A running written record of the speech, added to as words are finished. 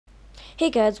Hey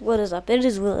guys, what is up? It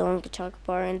is Willie on the Chalk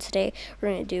Bar, and today we're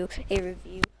going to do a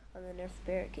review on the Nerf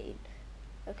barricade.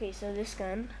 Okay, so this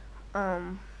gun,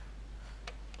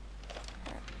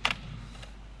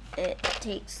 it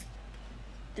takes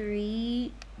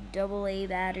 3 AA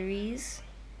batteries,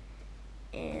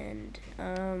 and,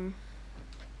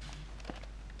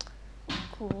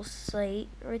 cool sight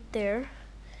right there,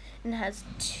 and it has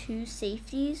 2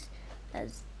 safeties. It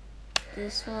has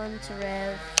this one to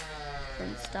rev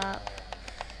and stop.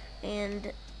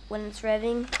 And when it's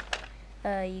revving,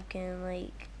 you can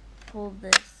like pull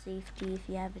the safety if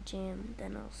you have a jam,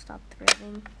 then it'll stop the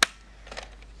revving.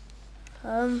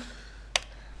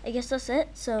 I guess that's it.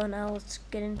 So now let's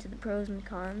get into the pros and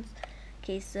cons.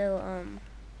 Okay, so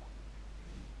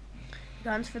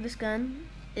cons for this gun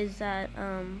is that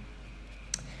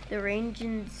the range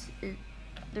and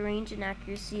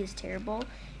accuracy is terrible,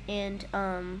 and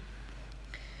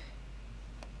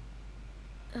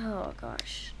oh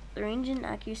gosh. The range and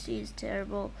accuracy is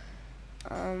terrible,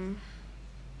 and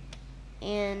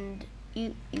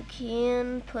you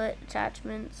can put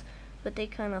attachments, but they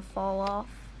kind of fall off,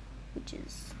 which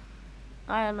is,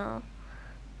 I don't know,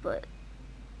 but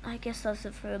I guess that's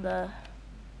it for the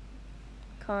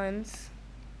cons.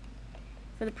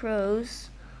 For the pros,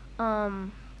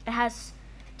 it has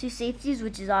 2 safeties,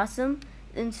 which is awesome,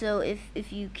 and so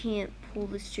if you can't pull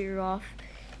the trigger off,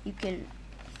 you can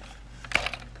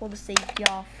pull the safety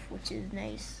off, which is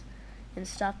nice, and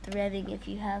stop the revving if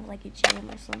you have like a jam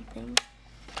or something.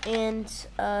 And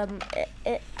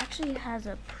it actually has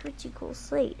a pretty cool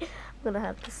slate, I'm gonna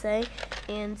have to say.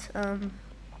 And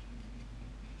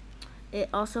it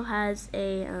also has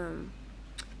a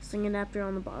sling adapter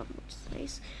on the bottom, which is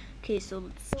nice. Okay, so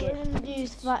let's get. We're gonna do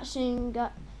spot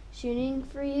shooting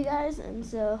for you guys, and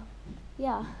so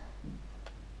yeah.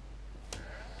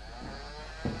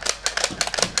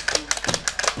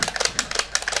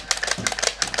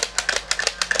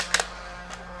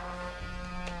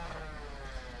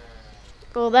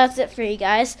 Well, that's it for you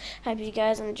guys. Hope you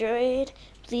guys enjoyed.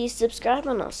 Please subscribe,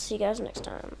 and I'll see you guys next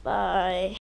time. Bye.